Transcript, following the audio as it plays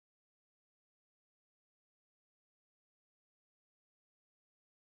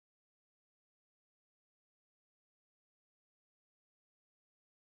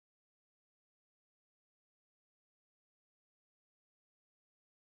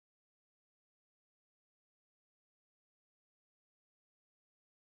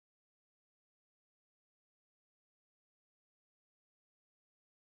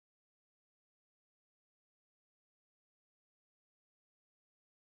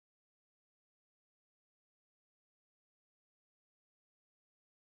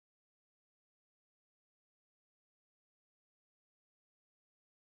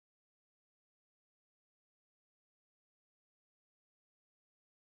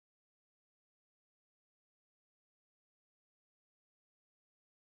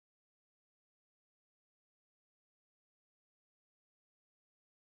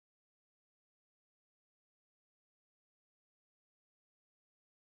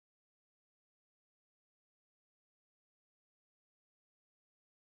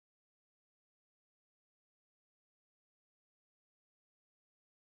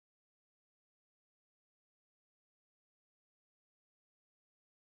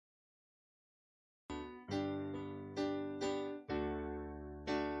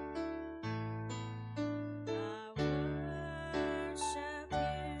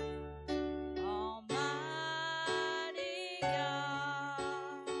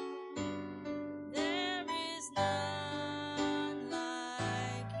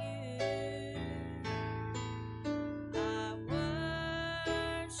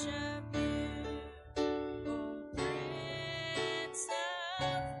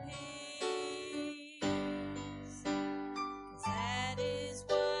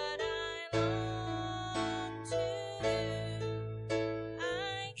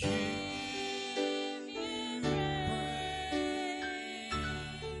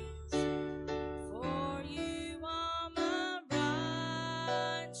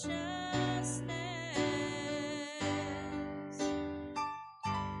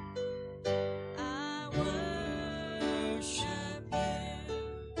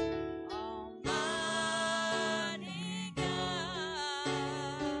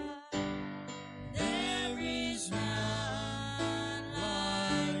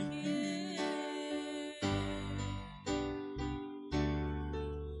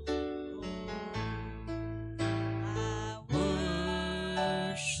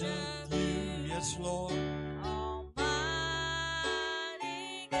Yes, Lord. Almighty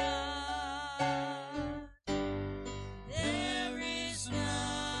God, there is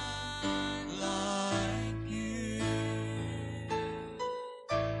none Like you.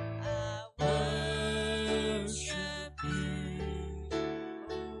 I Worship you,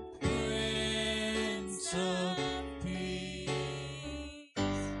 Prince of Peace.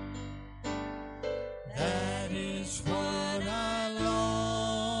 That is what I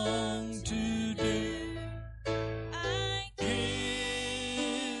long to do.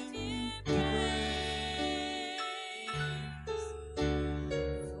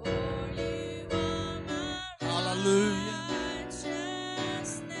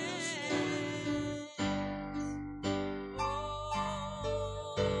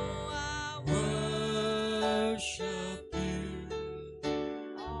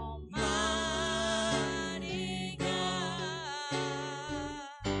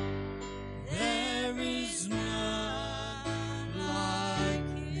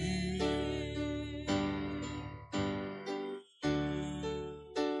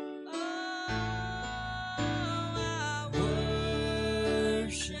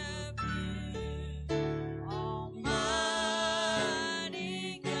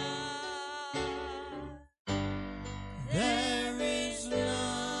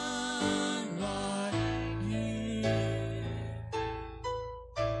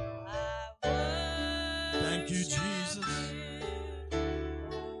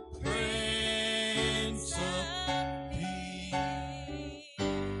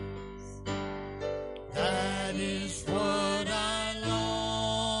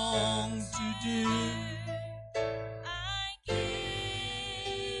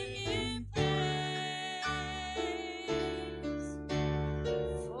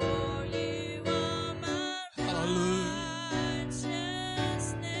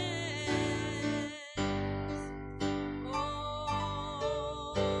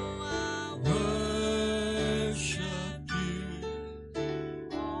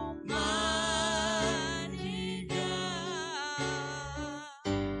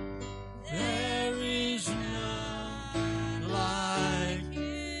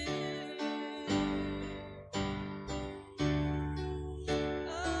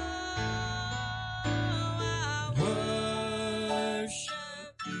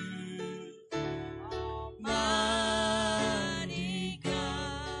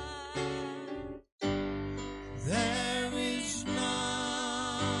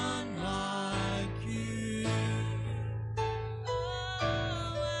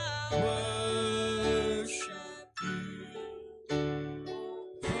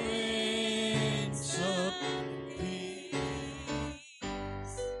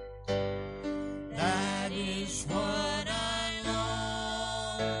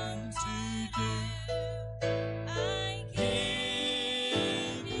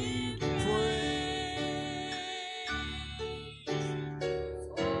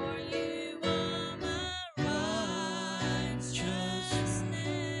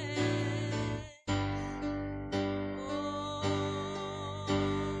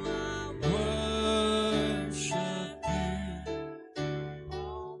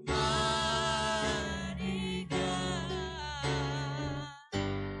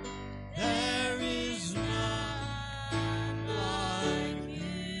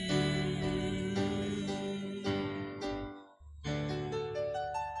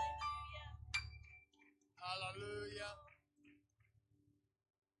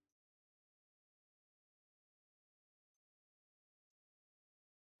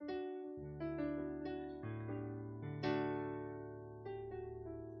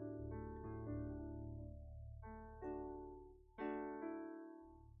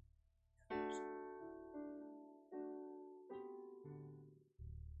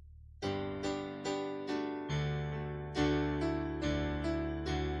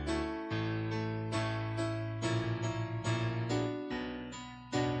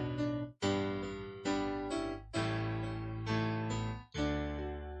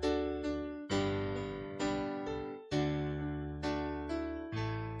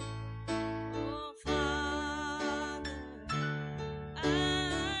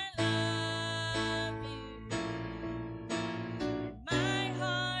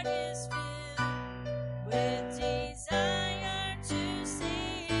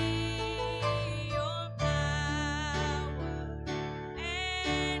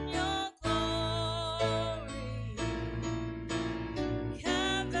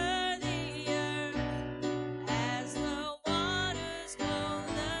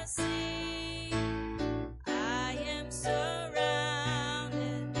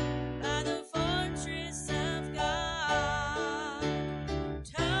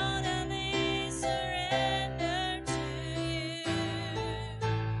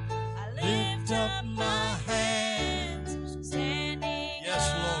 lift up my hands. standing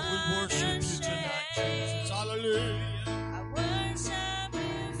Yes, Lord, we worship you tonight, Jesus. Hallelujah. I worship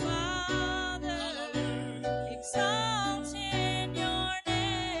you, Father, Hallelujah. exalting your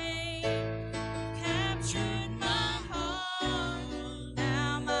name. Captured my heart,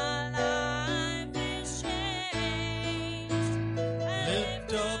 now my life is changed. I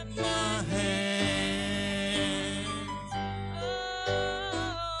Lift up my hands.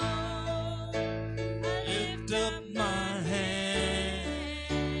 Lift up my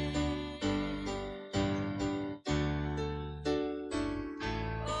hands.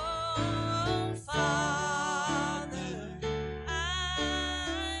 Oh, Father,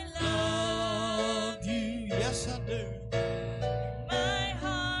 I Love you. Yes, I do. my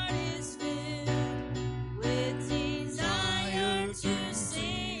heart is filled with desire to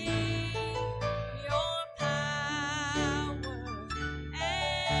see your power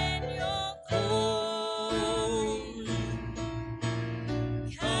and your glory.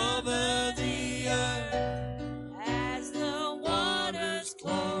 Cover the earth as the waters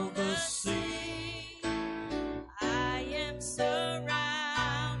clothe the sea. I am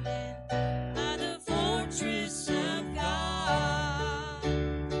surrounded by the fortress of God.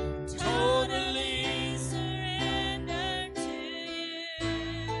 Totally surrendered to you.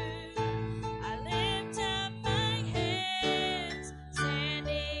 I lift up my hands,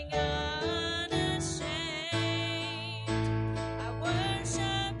 standing unashamed. I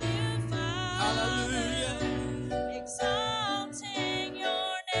worship you, Father, Hallelujah. exalting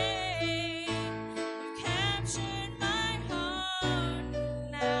your name. You've captured my heart,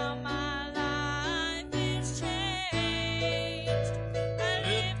 now my life is changed. I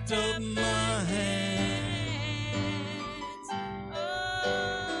Lift up my hands. I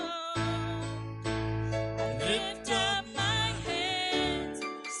lift up my hands,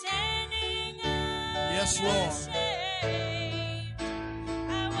 standing Yes, Lord. unashamed.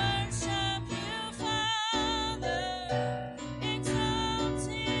 I worship you, Father,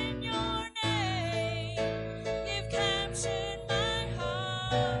 exalting your name. You've captured my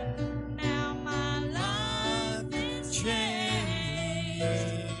heart, now my life is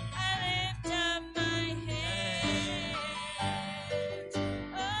changed. I lift up my hands.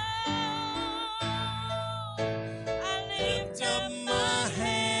 I lift up my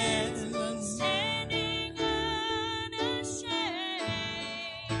hands, standing unashamed.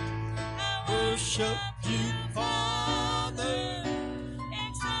 I Worship you, Father,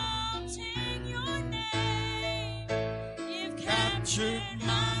 exalting your name. You've captured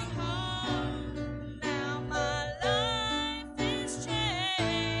my heart, now my life is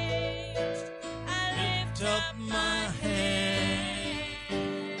changed. I lift up my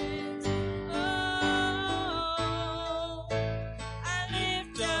hands. Oh, I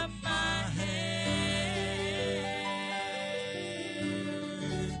lift up my hands.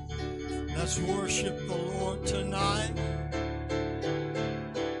 Let's worship the Lord tonight.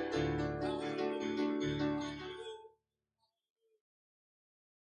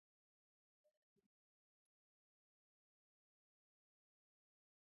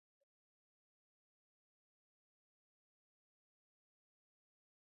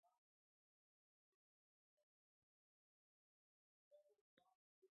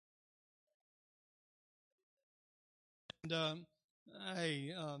 And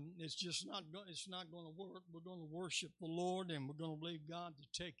it's just not it's not going to work. We're going to worship the Lord, and we're going to believe God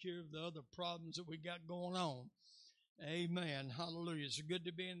to take care of the other problems that we got going on. Amen. Hallelujah. It's good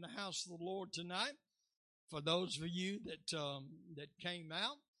to be in the house of the Lord tonight. For those of you that that came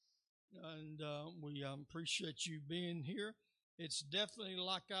out, and we appreciate you being here. It's definitely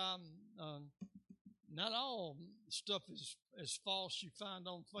like not all stuff is false you find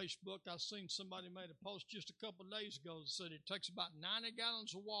on Facebook. I seen somebody made a post just a couple of days ago that said it takes about 90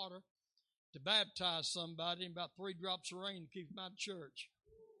 gallons of water to baptize somebody and about 3 drops of rain to keep them out of church.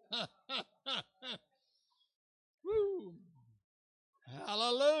 Woo!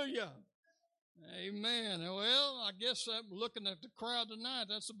 Hallelujah. Amen. Well, I guess looking at the crowd tonight,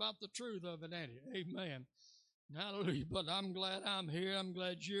 that's about the truth of it, ain't it? Amen. Hallelujah. But I'm glad I'm here. I'm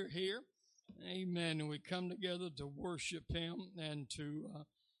glad you're here. Amen. And we come together to worship Him and to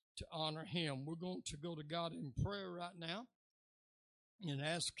honor Him. We're going to go to God in prayer right now and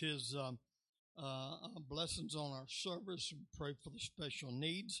ask His blessings on our service and pray for the special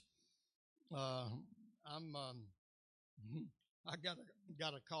needs. I got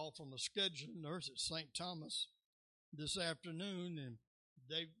a call from a scheduling nurse at St. Thomas this afternoon, and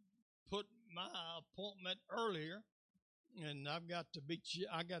they put my appointment earlier, and I got to be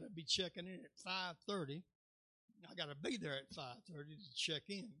checking in at 5:30. I got to be there at 5:30 to check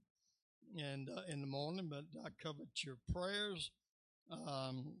in, and in the morning, but I covet your prayers.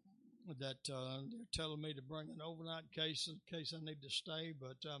 That they're telling me to bring an overnight case in case I need to stay,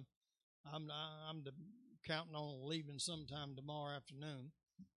 but I'm counting on leaving sometime tomorrow afternoon.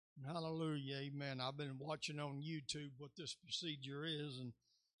 Hallelujah, amen. I've been watching on YouTube what this procedure is, and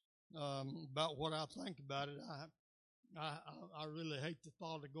about what I think about it. I really hate the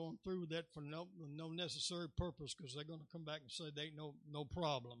thought of going through that for no necessary purpose, because they're going to come back and say they ain't no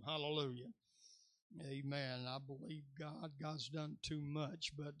problem. Hallelujah. Amen. I believe God's done too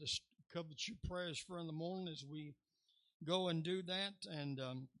much, but just covet your prayers for in the morning as we go and do that, and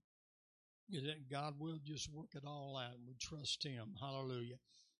God will just work it all out, and we trust Him. Hallelujah.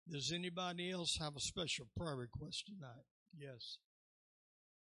 Does anybody else have a special prayer request tonight? Yes.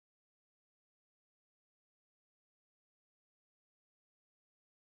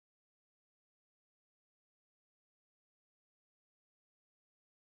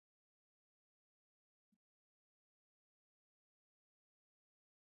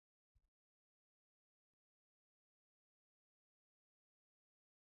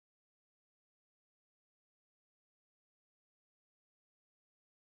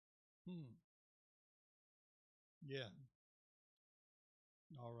 Yeah.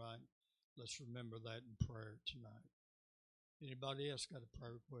 All right. Let's remember that in prayer tonight. Anybody else got a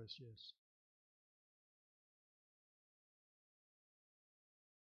prayer request? Yes.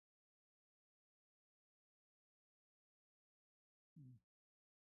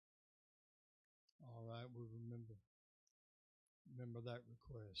 All right. We remember that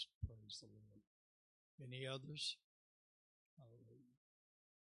request. Praise the Lord. Any others? Hallelujah.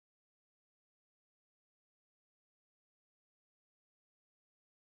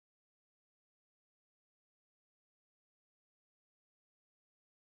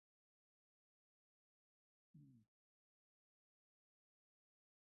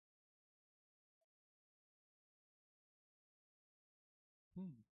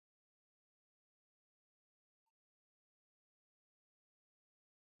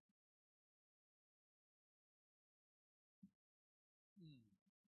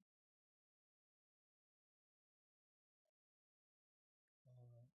 All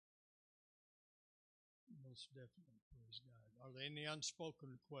right. Most definitely. Praise God. Are there any unspoken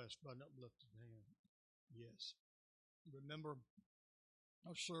requests by an uplifted hand? Yes. Remember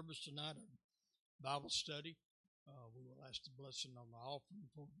our service tonight, our Bible study. We will ask the blessing on the offering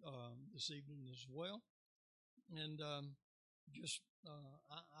for this evening as well. And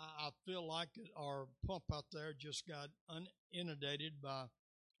I feel like our pump out there just got inundated by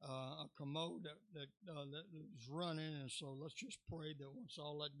a commode that was running, and so let's just pray that once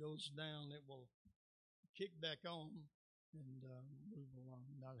all that goes down, it will kick back on, and we will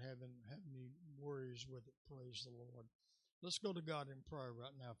not have any worries with it. Praise the Lord. Let's go to God in prayer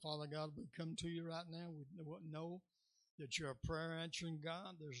right now. Father God, we come to you right now. We know that you're a prayer answering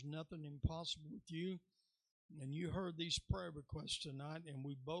God. There's nothing impossible with you. And you heard these prayer requests tonight, and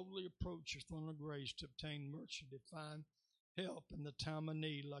we boldly approach your throne of grace to obtain mercy, to find help in the time of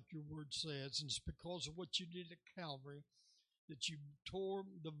need, like your word says. And it's because of what you did at Calvary that you tore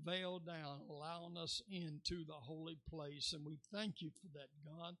the veil down, allowing us into the holy place. And we thank you for that,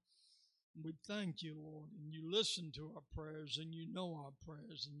 God. We thank you, Lord, and you listen to our prayers, and you know our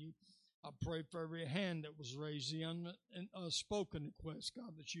prayers, and I pray for every hand that was raised, the unspoken request,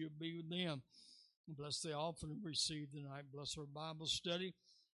 God, that you would be with them. Bless the offering received tonight. Bless our Bible study.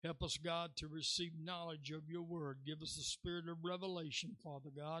 Help us, God, to receive knowledge of your word. Give us the spirit of revelation,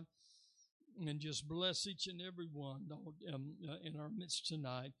 Father God, and just bless each and every one in our midst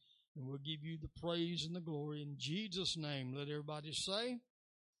tonight. And we'll give you the praise and the glory in Jesus' name. Let everybody say,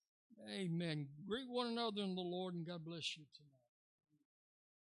 amen. Greet one another in the Lord, and God bless you tonight.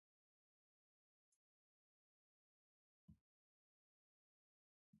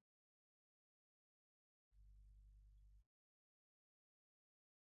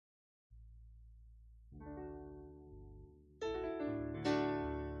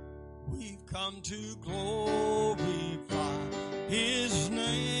 We've come to glorify His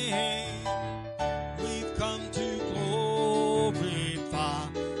name. We've come to glorify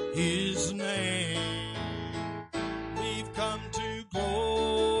His name. We've come to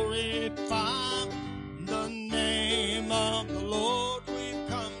glorify the name of the Lord. We've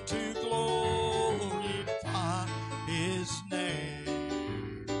come to glorify His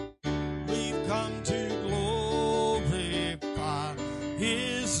name. We've come to glorify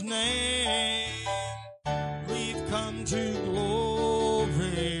His name. We've come to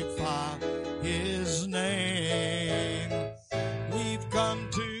glorify His name. We've come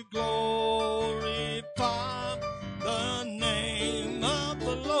to glorify the name of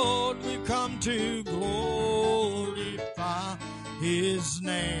the Lord. We've to glorify His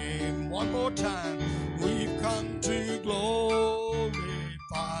name. One more time. We've come to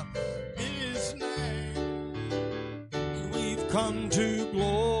glorify His name. We've come to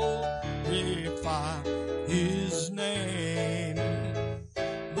glorify His name.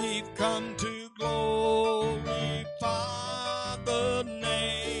 We've come to glorify the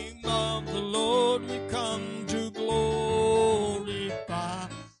name of the Lord. We've come to glorify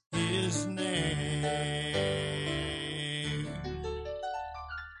His name.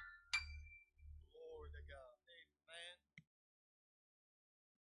 Glory to God. Amen.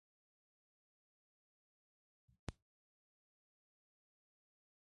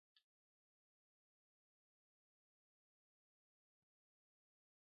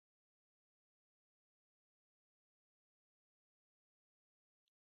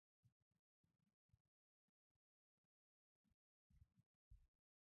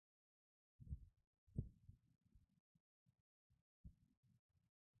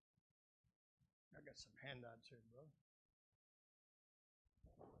 I got some handouts here, brother.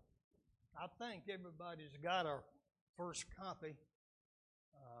 I think everybody's got our first copy.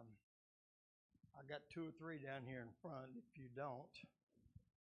 I got 2 or 3 down here in front. If you don't,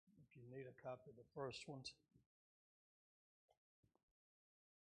 if you need a copy of the first ones.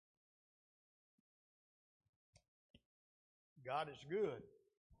 God is good.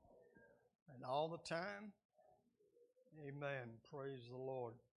 And all the time. Amen. Praise the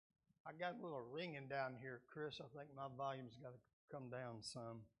Lord. I got a little ringing down here, Chris. I think my volume's got to come down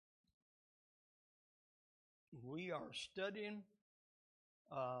some. We are studying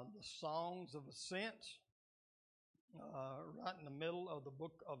the Songs of Ascents, right in the middle of the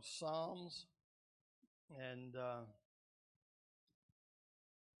book of Psalms. And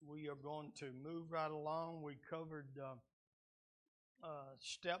we are going to move right along. We covered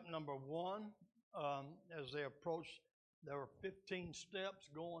step number 1 as they approached. There were 15 steps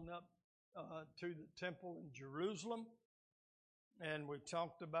going up to the temple in Jerusalem. And we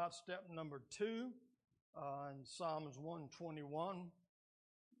talked about step number 2 in Psalms 121.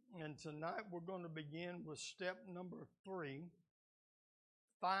 And tonight we're going to begin with step number 3,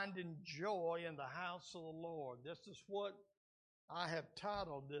 finding joy in the house of the Lord. This is what I have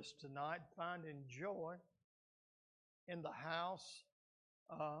titled this tonight, finding joy in the house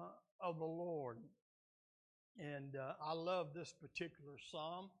of the Lord. And I love this particular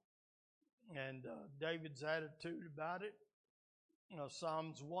psalm and David's attitude about it.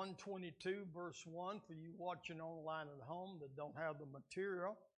 Psalms 122 verse 1 for you watching online at home that don't have the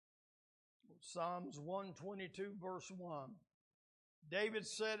material. Psalms 122 verse 1. David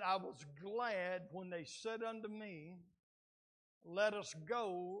said, I was glad when they said unto me, let us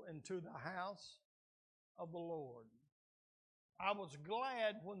go into the house of the Lord. I was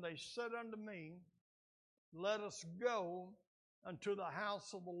glad when they said unto me, let us go unto the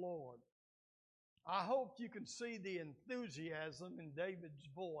house of the Lord. I hope you can see the enthusiasm in David's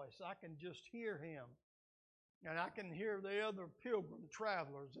voice. I can just hear him. And I can hear the other pilgrim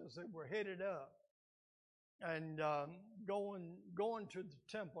travelers as they were headed up and going to the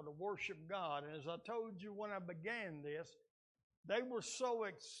temple to worship God. And as I told you when I began this, they were so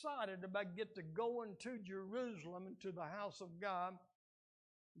excited about get to go into Jerusalem, into the house of God,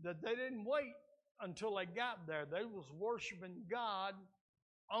 that they didn't wait until they got there. They was worshiping God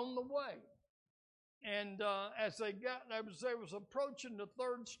on the way. And as they was approaching the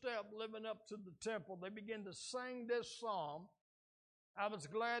 3rd step, living up to the temple, they began to sing this psalm. I was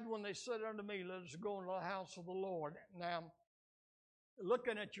glad when they said unto me, let us go into the house of the Lord. Now,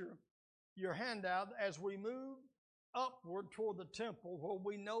 looking at your handout, as we move upward toward the temple where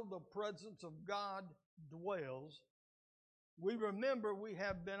we know the presence of God dwells, we remember we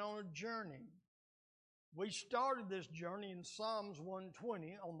have been on a journey. We started this journey in Psalms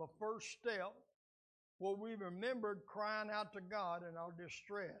 120 on the first step, where we remembered crying out to God in our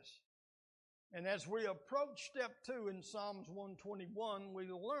distress. And as we approach step 2 in Psalms 121, we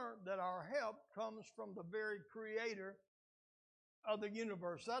learned that our help comes from the very creator of the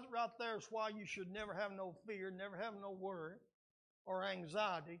universe. That right there is why you should never have no fear, never have no worry or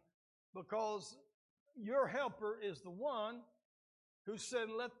anxiety, because your helper is the one who said,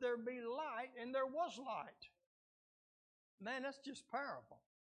 let there be light, and there was light. Man, that's just powerful.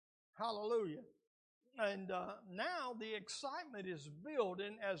 Hallelujah. And now the excitement is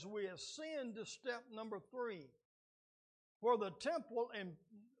building as we ascend to step number 3, where the temple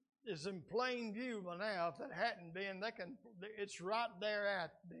is in plain view by now. If it hadn't been, it's right there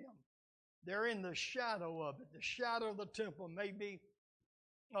at them. They're in the shadow of it. The shadow of the temple may be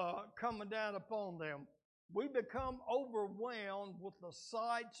coming down upon them. we become overwhelmed with the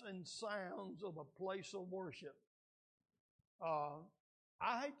sights and sounds of a place of worship.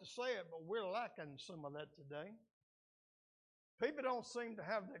 I hate to say it, but we're lacking some of that today. People don't seem to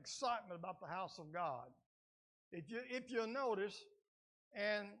have the excitement about the house of God. If you'll notice,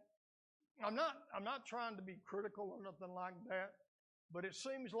 and I'm not trying to be critical or nothing like that, but it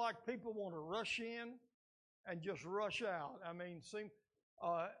seems like people want to rush in and just rush out. I mean,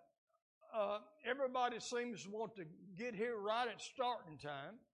 everybody seems to want to get here right at starting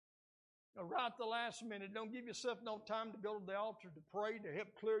time, right at the last minute. Don't give yourself no time to go to the altar to pray to help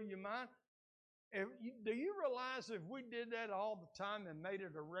clear your mind. Do you realize if we did that all the time and made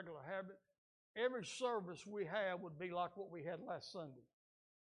it a regular habit, every service we have would be like what we had last Sunday?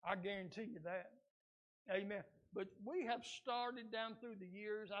 I guarantee you that. Amen. But we have started down through the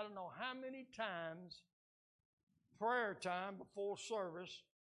years, I don't know how many times, prayer time before service,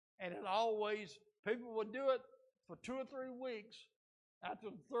 and it always, people would do it for 2 or 3 weeks. After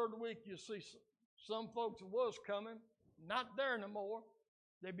the third week, you see some folks that was coming, not there no more.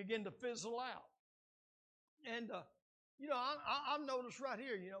 They begin to fizzle out. And, I've noticed right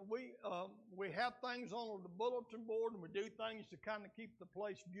here, we have things on the bulletin board, and we do things to kind of keep the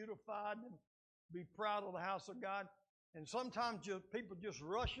place beautified and be proud of the house of God. And sometimes people just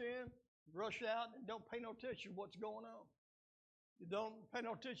rush in, rush out, and don't pay no attention to what's going on. You don't pay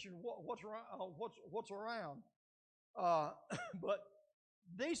no attention to what's around. But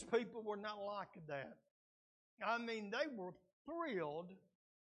these people were not like that. I mean, they were thrilled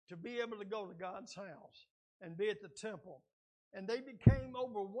to be able to go to God's house and be at the temple. And they became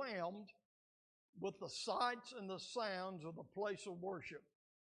overwhelmed with the sights and the sounds of the place of worship.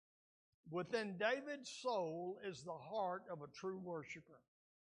 Within David's soul is the heart of a true worshiper.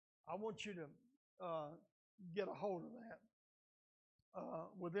 I want you to get a hold of that.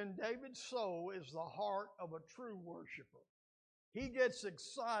 Within David's soul is the heart of a true worshiper. He gets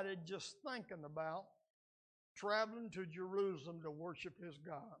excited just thinking about traveling to Jerusalem to worship his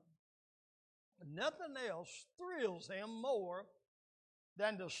God. Nothing else thrills him more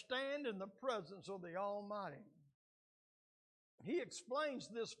than to stand in the presence of the Almighty. He explains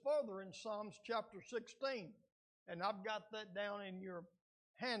this further in Psalms chapter 16, and I've got that down in your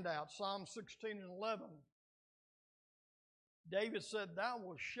handout, Psalm 16 and 11. David said, "Thou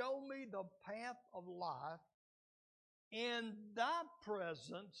wilt show me the path of life. In thy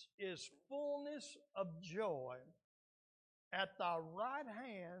presence is fullness of joy. At thy right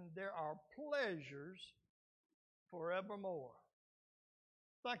hand there are pleasures forevermore."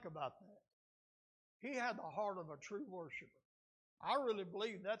 Think about that. He had the heart of a true worshiper. I really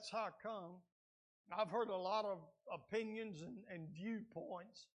believe that's how it come. I've heard a lot of opinions and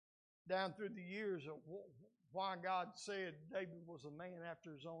viewpoints down through the years of why God said David was a man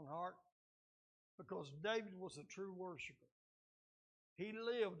after his own heart. Because David was a true worshiper. He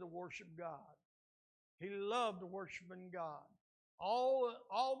lived to worship God. He loved worshiping God. All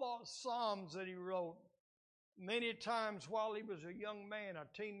the Psalms that he wrote, many times while he was a young man, a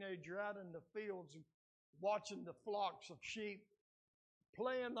teenager out in the fields, watching the flocks of sheep,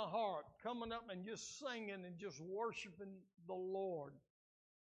 playing the harp, coming up and just singing and just worshiping the Lord.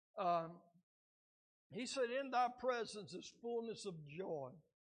 He said, "In thy presence is fullness of joy."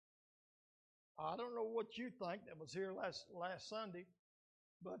 I don't know what you think that was here last Sunday,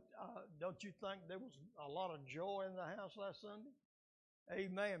 but don't you think there was a lot of joy in the house last Sunday?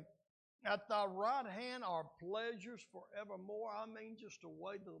 Amen. At thy right hand are pleasures forevermore. I mean, just the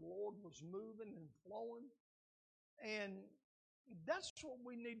way the Lord was moving and flowing. And that's what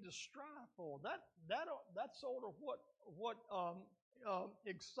we need to strive for. That's sort of what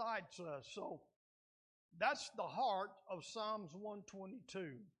excites us. So that's the heart of Psalms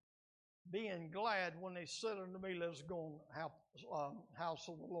 122. Being glad when they said unto me, "Let's go in the house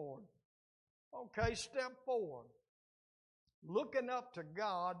of the Lord." Okay, step 4. Looking up to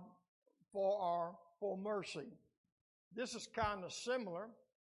God for mercy. This is kind of similar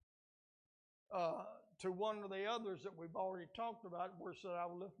to one of the others that we've already talked about, where it said, "I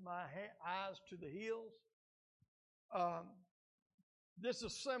will lift my eyes to the hills." This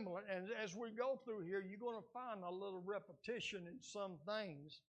is similar, and as we go through here, you're going to find a little repetition in some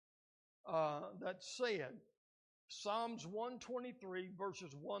things that's said. Psalms 123,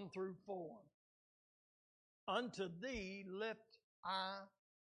 verses 1 through 4. "Unto thee lift I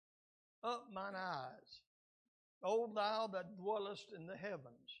up mine eyes, O thou that dwellest in the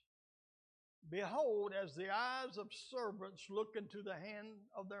heavens. Behold, as the eyes of servants look into the hand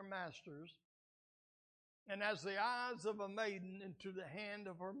of their masters, and as the eyes of a maiden into the hand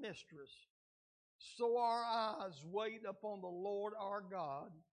of her mistress, so our eyes wait upon the Lord our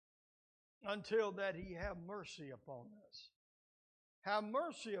God. until that he have mercy upon us. Have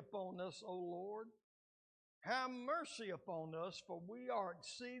mercy upon us, O Lord. Have mercy upon us, for we are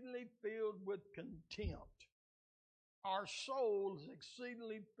exceedingly filled with contempt. Our soul is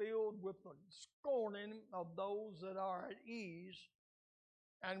exceedingly filled with the scorning of those that are at ease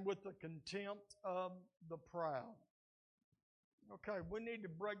and with the contempt of the proud. Okay, we need to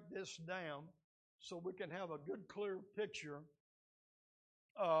break this down so we can have a good, clear picture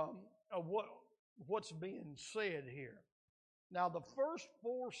of what's being said here. Now, the first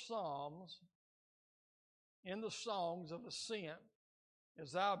 4 Psalms in the Songs of Ascent,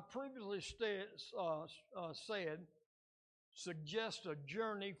 as I previously said, suggest a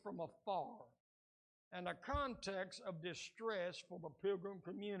journey from afar and a context of distress for the pilgrim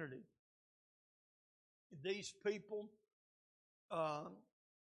community. These people,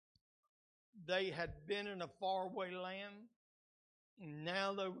 they had been in a faraway land, and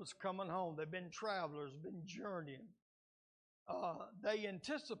now they was coming home. They've been travelers, been journeying. They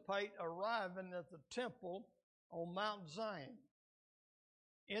anticipate arriving at the temple on Mount Zion.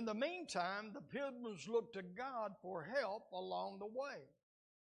 In the meantime, the pilgrims look to God for help along the way.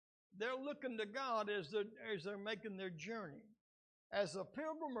 They're looking to God as they're making their journey. As the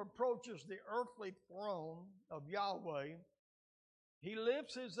pilgrim approaches the earthly throne of Yahweh, he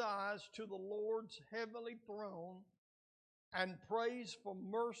lifts his eyes to the Lord's heavenly throne and prays for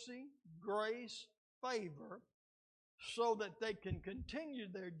mercy, grace, favor, so that they can continue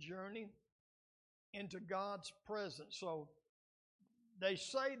their journey into God's presence. So they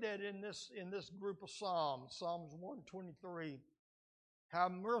say that in this group of Psalms, Psalms 123,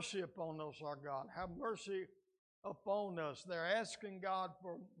 have mercy upon us, our God. Have mercy upon us. They're asking God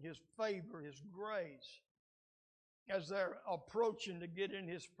for his favor, his grace, as they're approaching to get in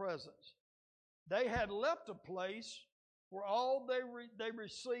his presence. They had left a place where all they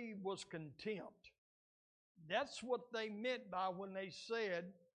received was contempt. That's what they meant by when they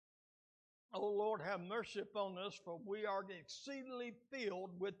said, "O Lord, have mercy upon us, for we are exceedingly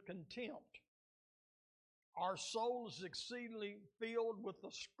filled with contempt." Our soul is exceedingly filled with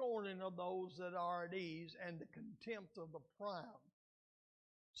the scorning of those that are at ease and the contempt of the proud.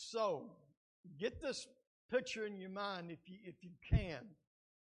 So, get this picture in your mind if you can.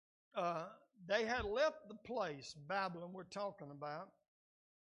 They had left the place, Babylon we're talking about,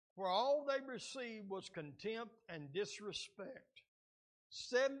 where all they received was contempt and disrespect.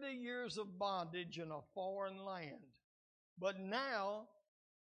 70 years of bondage in a foreign land. But now,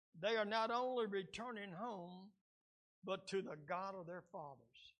 they are not only returning home, but to the God of their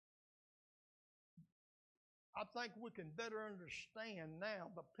fathers. I think we can better understand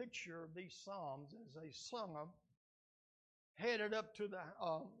now the picture of these Psalms as they sung them, headed up to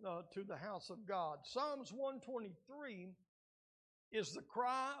the house of God. Psalms 123 is the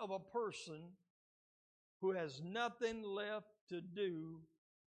cry of a person who has nothing left to do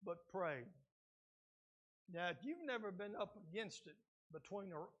but pray. Now, if you've never been up against it,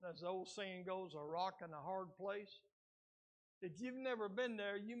 between, as the old saying goes, a rock and a hard place, if you've never been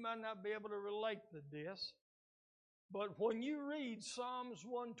there, you might not be able to relate to this. But when you read Psalms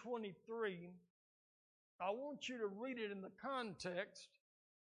 123, I want you to read it in the context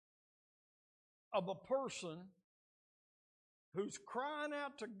of a person who's crying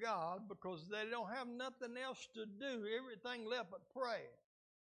out to God because they don't have nothing else to do, everything left but pray.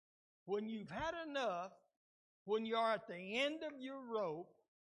 When you've had enough, when you are at the end of your rope,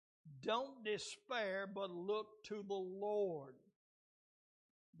 don't despair, but look to the Lord.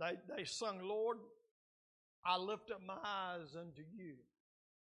 They sung, "Lord, I lift up my eyes unto you."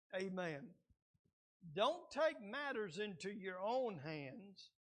 Amen. Don't take matters into your own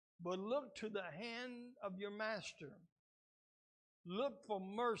hands, but look to the hand of your master. Look for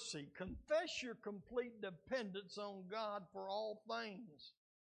mercy. Confess your complete dependence on God for all things.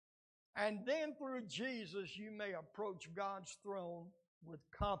 And then through Jesus, you may approach God's throne with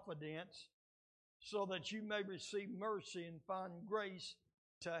confidence so that you may receive mercy and find grace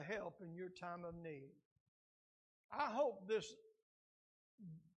to help in your time of need. I hope this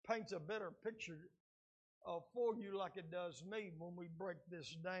paints a better picture for you like it does me when we break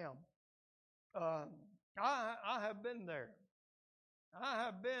this down. I have been there. I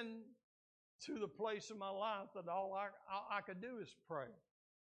have been to the place in my life that all I could do is pray.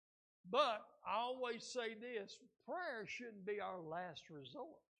 But I always say this, prayer shouldn't be our last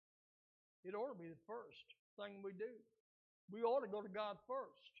resort. It ought to be the first thing we do. We ought to go to God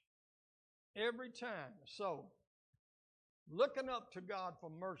first. Every time. So, looking up to God for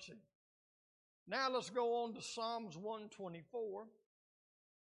mercy. Now let's go on to Psalms 124.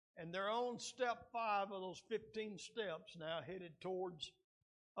 And they're on step 5 of those 15 steps now, headed towards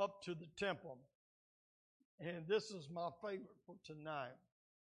up to the temple. And this is my favorite for tonight.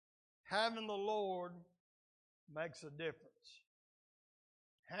 Having the Lord makes a difference.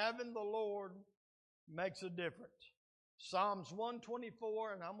 Having the Lord makes a difference. Psalms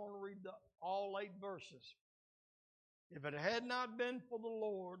 124, and I'm going to read all 8 verses. If it had not been for the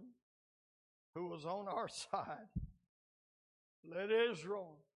Lord who was on our side, let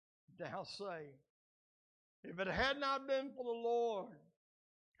Israel now say, if it had not been for the Lord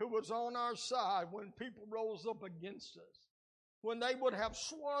who was on our side when people rose up against us, when they would have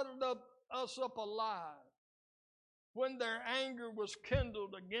swallowed us up alive, when their anger was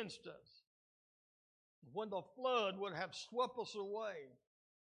kindled against us, when the flood would have swept us away,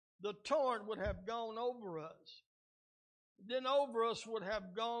 the torrent would have gone over us, then over us would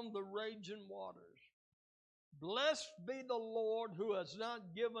have gone the raging waters. Blessed be the Lord who has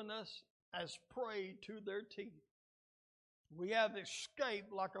not given us as prey to their teeth. We have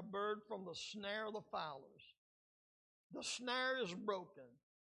escaped like a bird from the snare of the fowlers. The snare is broken.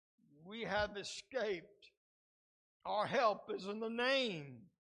 We have escaped. Our help is in the name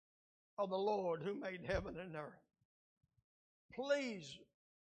of the Lord who made heaven and earth. Please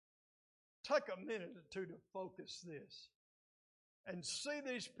take a minute or two to focus this and see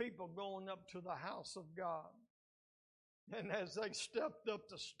these people going up to the house of God. And as they stepped up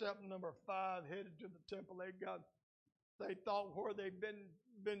to step number 5, headed to the temple, they thought where they'd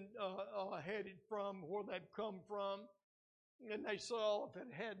been headed from, where they'd come from, and they saw if it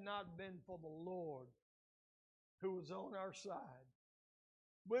had not been for the Lord who was on our side,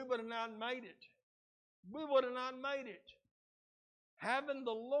 we would have not made it. We would have not made it. Having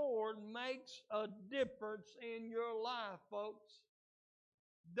the Lord makes a difference in your life, folks.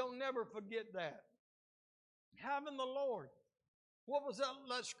 Don't never forget that. Having the Lord. What was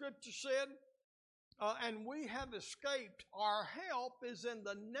that scripture said? And we have escaped. Our help is in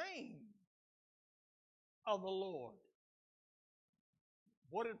the name of the Lord.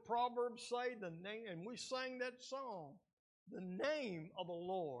 What did Proverbs say? The name, and we sang that song. The name of the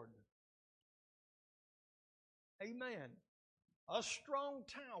Lord. Amen. A strong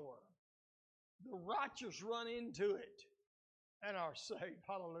tower. The righteous run into it and are saved.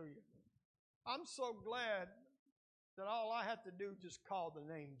 Hallelujah. I'm so glad that all I have to do is just call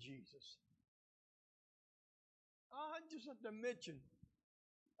the name Jesus. I just have to mention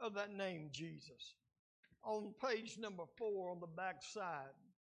of that name Jesus. On page number 4 on the back side,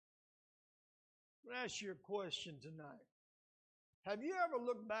 I'm going to ask you a question tonight. Have you ever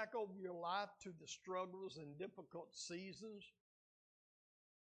looked back over your life to the struggles and difficult seasons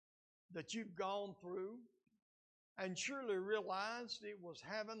that you've gone through and surely realized it was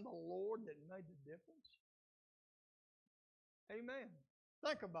having the Lord that made the difference? Amen.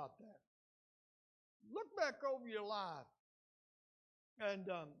 Think about that. Look back over your life and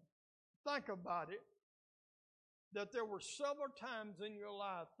think about it, that there were several times in your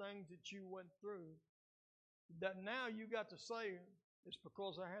life, things that you went through, that now you got to say, it's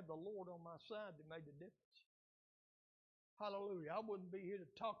because I had the Lord on my side that made the difference. Hallelujah. I wouldn't be here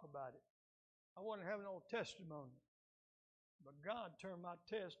to talk about it. I wouldn't have no testimony. But God turned my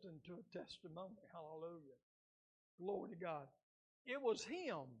test into a testimony. Hallelujah. Glory to God. It was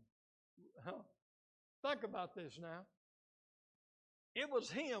Him. Think about this now. It was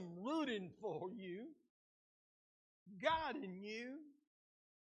Him rooting for you, guiding you,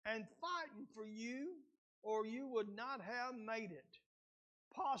 and fighting for you, or you would not have made it,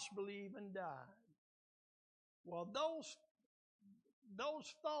 possibly even died. Well, those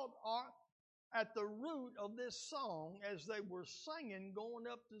thoughts are at the root of this song as they were singing going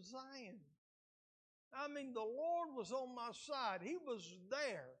up to Zion. I mean, the Lord was on my side. He was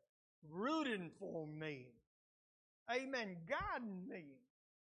there rooting for me. Amen. Guiding me.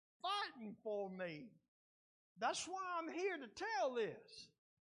 Fighting for me. That's why I'm here to tell this.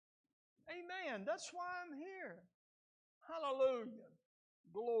 Amen. That's why I'm here. Hallelujah.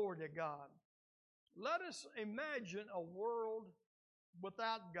 Glory to God. Let us imagine a world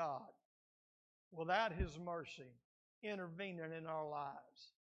without God, without His mercy intervening in our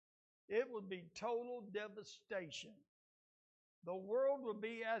lives. It would be total devastation. The world would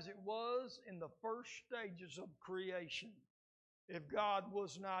be as it was in the first stages of creation if God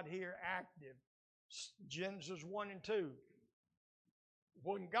was not here active. Genesis 1 and 2.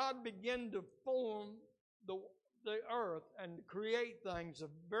 When God began to form the earth and create things, the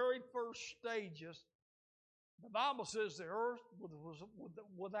very first stages, the Bible says the earth was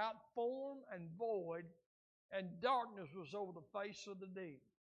without form and void, and darkness was over the face of the deep.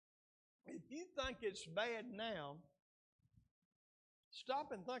 If you think it's bad now,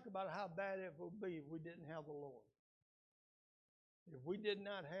 stop and think about how bad it would be if we didn't have the Lord. If we did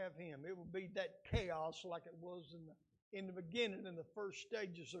not have Him, it would be that chaos like it was in the beginning, in the first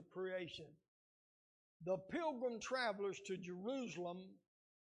stages of creation. The pilgrim travelers to Jerusalem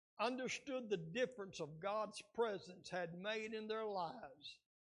understood the difference of God's presence had made in their lives.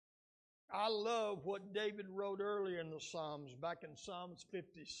 I love what David wrote earlier in the Psalms, back in Psalms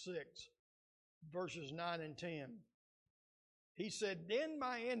 56, verses 9 and 10. He said, "Then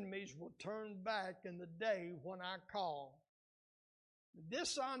my enemies will turn back in the day when I call.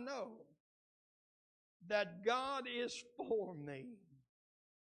 This I know, that God is for me.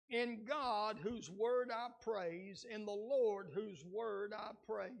 In God, whose word I praise, in the Lord, whose word I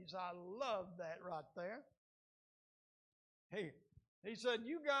praise." I love that right there. He said,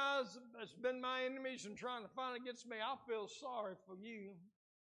 you guys that's been my enemies and trying to fight against me, I feel sorry for you.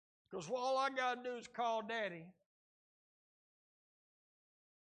 Because all I got to do is call Daddy.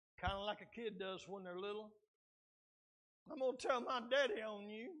 Kind of like a kid does when they're little. I'm going to tell my daddy on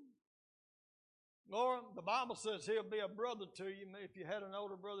you. Or the Bible says he'll be a brother to you. If you had an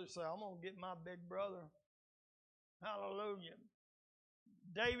older brother, say, I'm going to get my big brother. Hallelujah.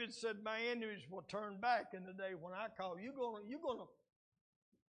 David said, my enemies will turn back in the day when I call. You're going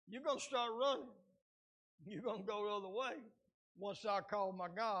to start running. You're going to go the other way once I call my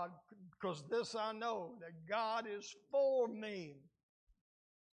God, because this I know, that God is for me.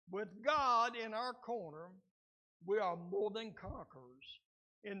 With God in our corner, we are more than conquerors.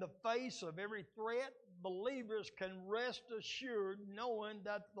 In the face of every threat, believers can rest assured knowing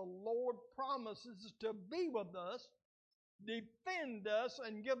that the Lord promises to be with us, defend us,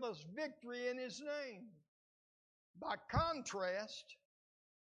 and give us victory in His name. By contrast,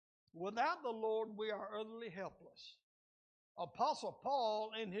 without the Lord, we are utterly helpless. Apostle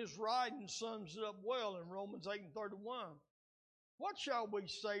Paul, in his writing, sums it up well in Romans 8 and 31. What shall we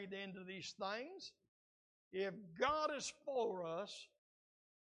say then to these things? If God is for us,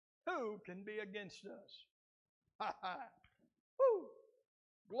 who can be against us? Woo!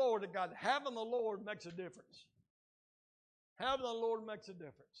 Glory to God. Having the Lord makes a difference. Having the Lord makes a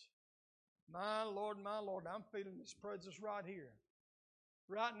difference. My Lord, I'm feeling His presence right here.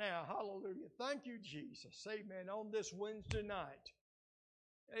 Right now. Hallelujah. Thank you, Jesus. Amen. On this Wednesday night.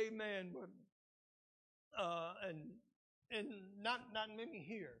 Amen. And not many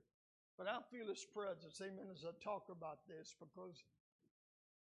here, but I feel His presence. Amen. As I talk about this, because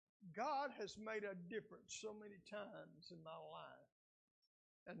God has made a difference so many times in my life.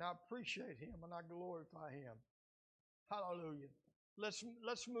 And I appreciate Him and I glorify Him. Hallelujah.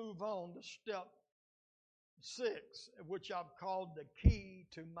 Let's move on to step 6, which I've called the key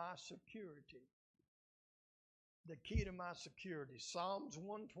to my security. The key to my security. Psalms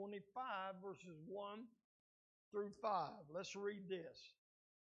 125, verses 1 through 5. Let's read this.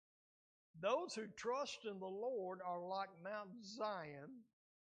 Those who trust in the Lord are like Mount Zion,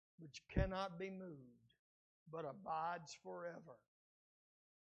 which cannot be moved, but abides forever.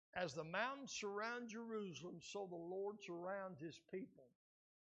 As the mountains surround Jerusalem, so the Lord surrounds His people.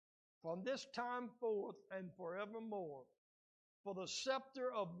 From this time forth and forevermore, for the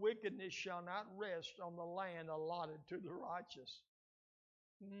scepter of wickedness shall not rest on the land allotted to the righteous.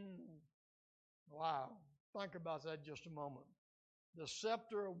 Wow. Think about that just a moment. The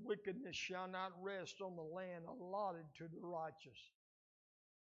scepter of wickedness shall not rest on the land allotted to the righteous.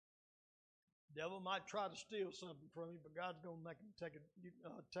 Devil might try to steal something from you, but God's going to make him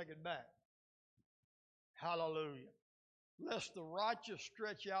take it back. Hallelujah. Lest the righteous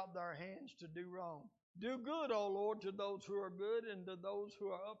stretch out their hands to do wrong. Do good, O Lord, to those who are good and to those who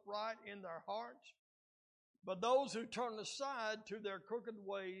are upright in their hearts. But those who turn aside to their crooked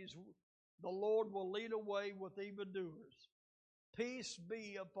ways, the Lord will lead away with evildoers. Peace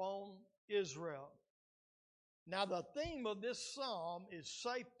be upon Israel. Now, the theme of this psalm is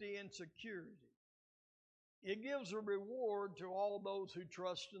safety and security. It gives a reward to all those who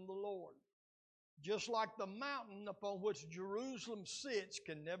trust in the Lord. Just like the mountain upon which Jerusalem sits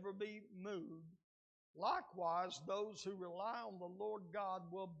can never be moved, likewise, those who rely on the Lord God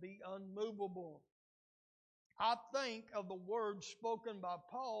will be unmovable. I think of the words spoken by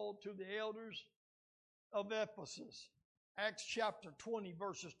Paul to the elders of Ephesus. Acts chapter 20,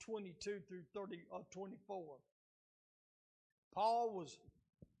 verses 22 through 24. Paul was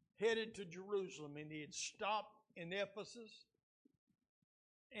headed to Jerusalem, and he had stopped in Ephesus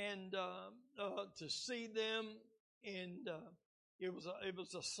and to see them, and it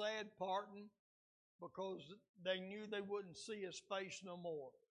was a sad parting because they knew they wouldn't see his face no more.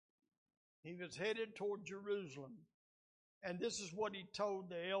 He was headed toward Jerusalem, and this is what he told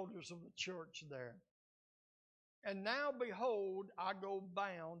the elders of the church there. And now, behold, I go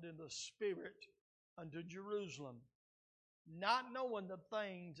bound in the Spirit unto Jerusalem, not knowing the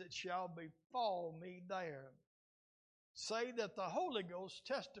things that shall befall me there. Say that the Holy Ghost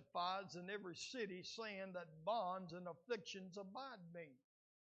testifies in every city, saying that bonds and afflictions abide me.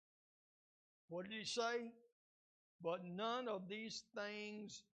 What did he say? But none of these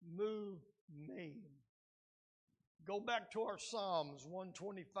things move me. Go back to our Psalms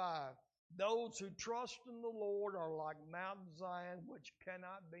 125. Those who trust in the Lord are like Mount Zion, which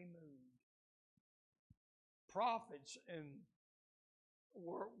cannot be moved. Prophets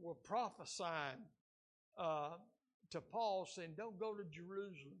were prophesying to Paul, saying, don't go to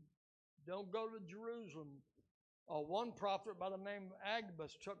Jerusalem. Don't go to Jerusalem. One prophet by the name of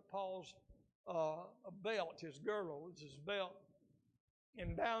Agabus took Paul's belt, his girdle was his belt,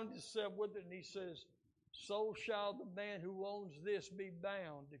 and bound himself with it, and he says, so shall the man who owns this be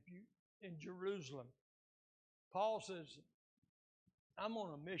bound in Jerusalem. Paul says, I'm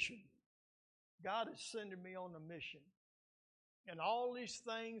on a mission. God is sending me on a mission. And all these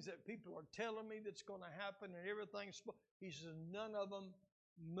things that people are telling me that's going to happen and everything, he says, none of them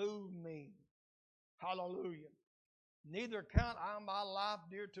move me. Hallelujah. Neither count I my life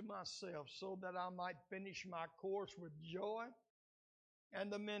dear to myself, so that I might finish my course with joy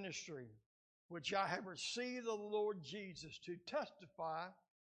and the ministry which I have received of the Lord Jesus to testify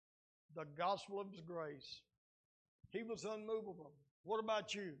the gospel of His grace. He was unmovable. What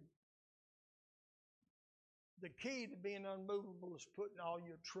about you? The key to being unmovable is putting all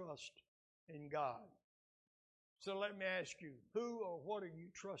your trust in God. So let me ask you, who or what are you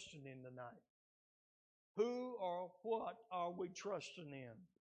trusting in tonight? Who or what are we trusting in?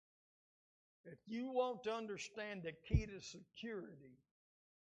 If you want to understand the key to security,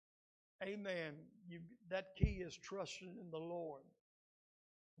 amen, that key is trusting in the Lord.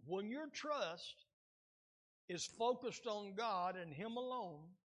 When your trust is focused on God and Him alone,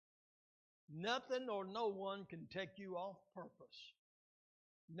 nothing or no one can take you off purpose.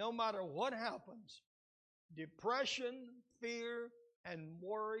 No matter what happens, depression, fear, and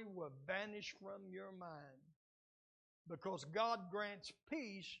worry will vanish from your mind, because God grants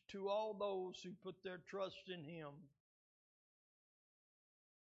peace to all those who put their trust in Him.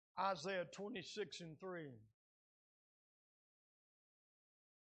 Isaiah 26:3.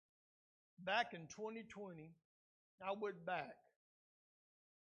 Back in 2020, I went back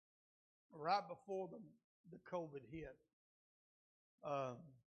right before the COVID hit. I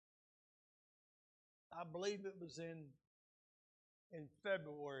believe it was in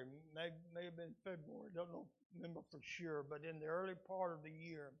February, may have been February, don't remember for sure, but in the early part of the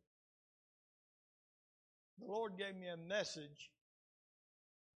year, the Lord gave me a message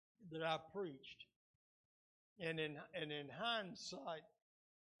that I preached. And in hindsight,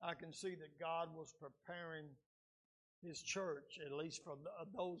 I can see that God was preparing His church, at least for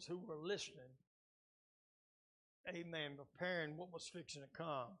those who were listening. Amen. Preparing what was fixing to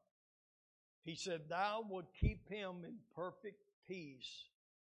come. He said, thou would keep him in perfect peace,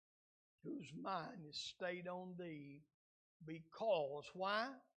 whose mind is stayed on thee, because, why?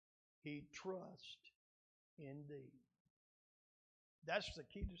 He trusts in thee. That's the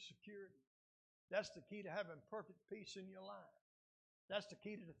key to security. That's the key to having perfect peace in your life. That's the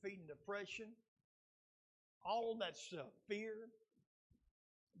key to defeating depression. All that stuff, fear,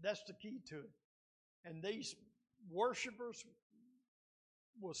 that's the key to it. And these worshipers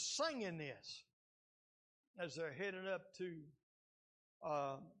were singing this as they're headed up to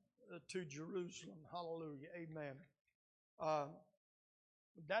Jerusalem. Hallelujah. Amen.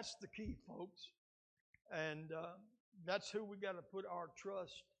 That's the key, folks. And that's who we got to put our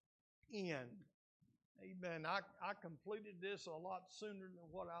trust in. Amen. I completed this a lot sooner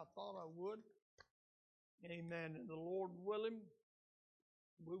than what I thought I would. Amen. And the Lord willing,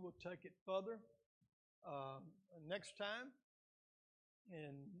 we will take it further next time.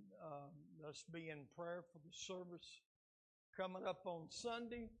 And let's be in prayer for the service coming up on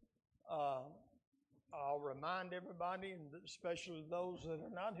Sunday. I'll remind everybody, and especially those that are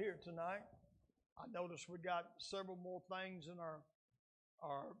not here tonight, I noticed we got several more things in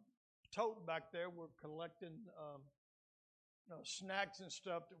our tote back there. We're collecting snacks and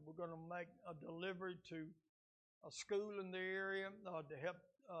stuff that we're going to make a delivery to a school in the area to help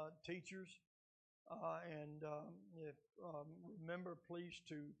teachers. Remember, please,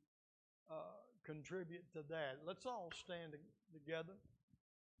 to contribute to that. Let's all stand together.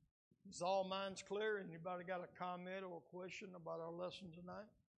 Is all minds clear? Anybody got a comment or a question about our lesson tonight?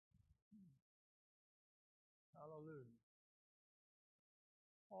 Hallelujah.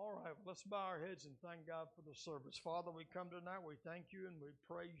 All right, let's bow our heads and thank God for the service. Father, we come tonight, we thank you and we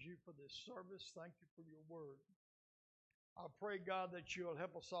praise you for this service. Thank you for your word. I pray, God, that you'll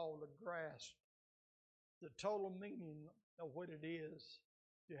help us all to grasp the total meaning of what it is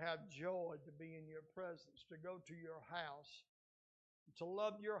to have joy, to be in your presence, to go to your house, to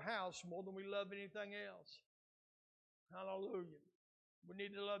love your house more than we love anything else. Hallelujah. We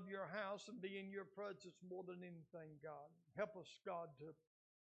need to love your house and be in your presence more than anything, God. Help us, God, to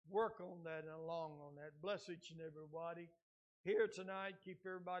work on that and along on that. Bless each and everybody here tonight. Keep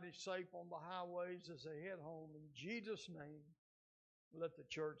everybody safe on the highways as they head home. In Jesus' name, let the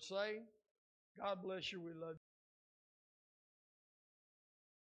church say, God bless you. We love you.